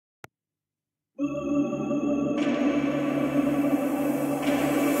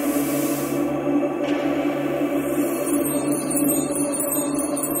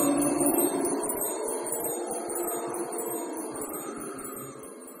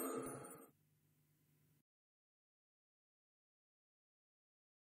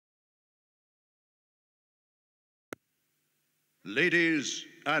Ladies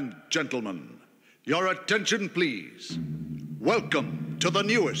and gentlemen, your attention please. Welcome to the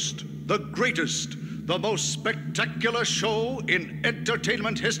newest, the greatest, the most spectacular show in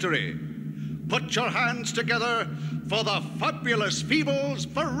entertainment history. Put your hands together for the Fabulous Feebles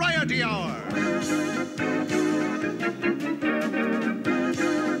Variety Hour.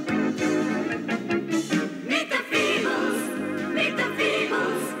 Meet the Feebles, meet the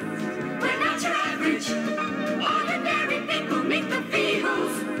Feebles. We're not your average, ordinary people. Meet the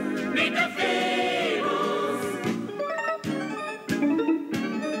Feebles, meet the Feebles.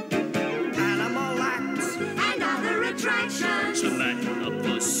 Animal acts and other attractions. The man of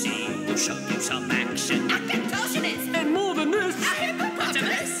the sea will show you some action. A contortionist And more than this, a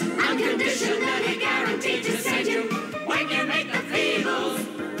hippopotamus. Unconditionally guaranteed to send you when you meet the Feebles.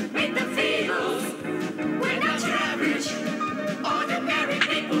 Meet the Feebles. We're not your average, ordinary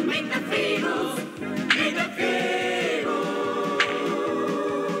people. Meet the Feebles. Meet the Feebles.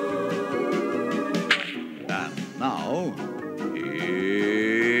 And now,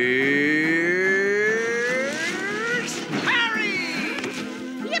 here's Harry!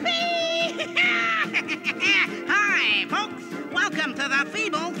 Yippee! Hi, folks. Welcome to the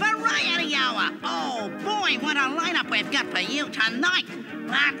Feebles Variety Hour. Oh, boy, what a lineup we've got for you tonight.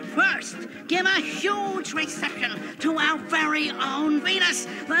 But first, give a huge reception to our very own Venus,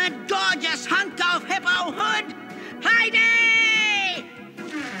 the gorgeous hunk of hippo hood, Heidi!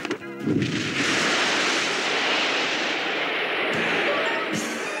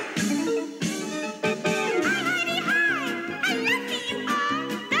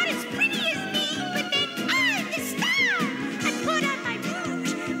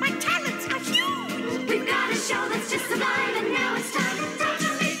 We've got a show that's just sublime, and now it's time to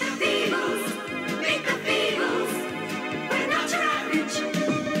meet the Feebles. Meet the Feebles. We're not your average,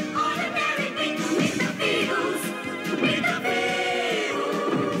 ordinary people. Meet the Feebles. Meet the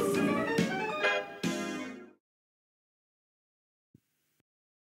Feebles.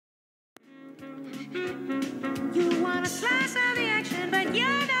 You want a slice of the action, but you're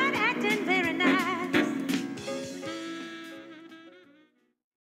not acting very nice.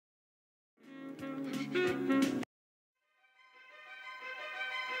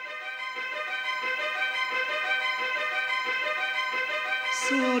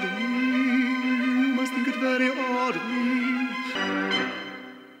 Suddenly, you must think it very odd of me.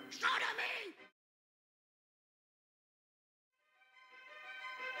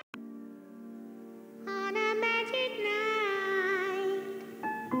 On a magic night,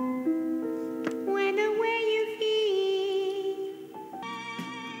 when the way you feel.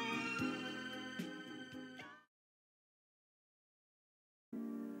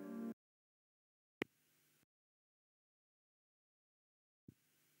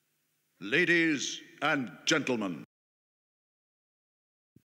 Ladies and gentlemen,